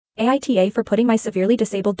AITA for putting my severely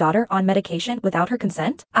disabled daughter on medication without her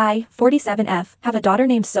consent. I, 47F, have a daughter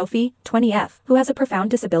named Sophie, 20F, who has a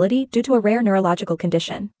profound disability due to a rare neurological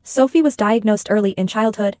condition. Sophie was diagnosed early in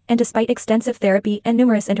childhood, and despite extensive therapy and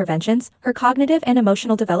numerous interventions, her cognitive and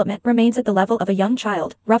emotional development remains at the level of a young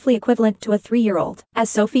child, roughly equivalent to a 3-year-old. As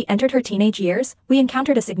Sophie entered her teenage years, we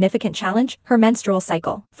encountered a significant challenge: her menstrual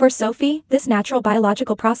cycle. For Sophie, this natural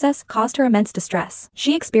biological process caused her immense distress.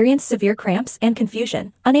 She experienced severe cramps and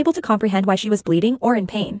confusion, unable to comprehend why she was bleeding or in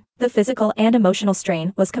pain. The physical and emotional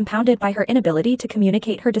strain was compounded by her inability to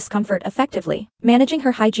communicate her discomfort effectively. Managing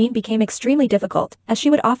her hygiene became extremely difficult, as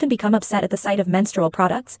she would often become upset at the sight of menstrual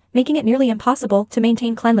products, making it nearly impossible to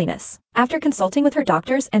maintain cleanliness. After consulting with her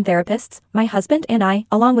doctors and therapists, my husband and I,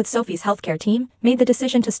 along with Sophie's healthcare team, made the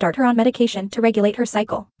decision to start her on medication to regulate her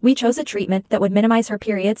cycle. We chose a treatment that would minimize her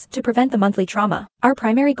periods to prevent the monthly trauma. Our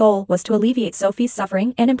primary goal was to alleviate Sophie's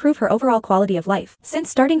suffering and improve her overall quality of life.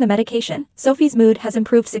 Since starting the medication, Sophie's mood has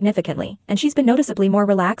improved significantly, and she's been noticeably more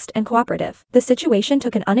relaxed and cooperative. The situation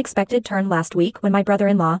took an unexpected turn last week when my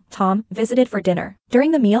brother-in-law, Tom, visited for dinner.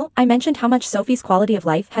 During the meal, I mentioned how much Sophie's quality of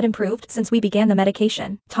life had improved since we began the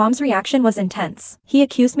medication. Tom's reaction was intense. He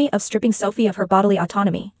accused me of stripping Sophie of her bodily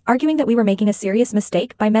autonomy, arguing that we were making a serious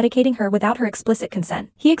mistake by medicating her without her explicit consent.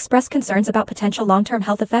 He expressed concerns about potential long-term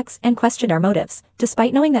health effects and questioned our motives,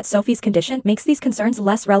 despite knowing that Sophie's condition makes these concerns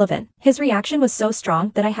less relevant. His reaction was so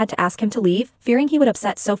strong that I had to ask him to leave, fearing he would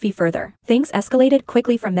upset Sophie further. Things escalated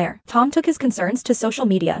quickly from there. Tom took his concerns to social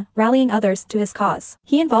media, rallying others to his cause.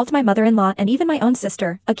 He involved my mother-in-law and even my own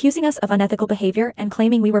sister, accusing us of unethical behavior and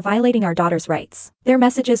claiming we were violating our daughter's rights. Their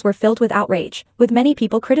messages were filled with outrage, with many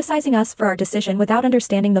people criticizing us for our decision without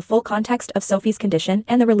understanding the full context of Sophie's condition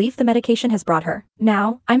and the relief the medication has brought her.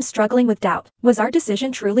 Now, I'm struggling with doubt. Was our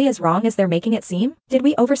decision truly as wrong as they're making it seem? Did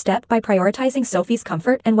we overstep by prioritizing Sophie's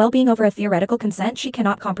comfort and well-being over a theoretical consent she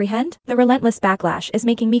cannot comprehend? The relentless backlash is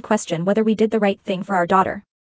making me question whether we did the right thing for our daughter.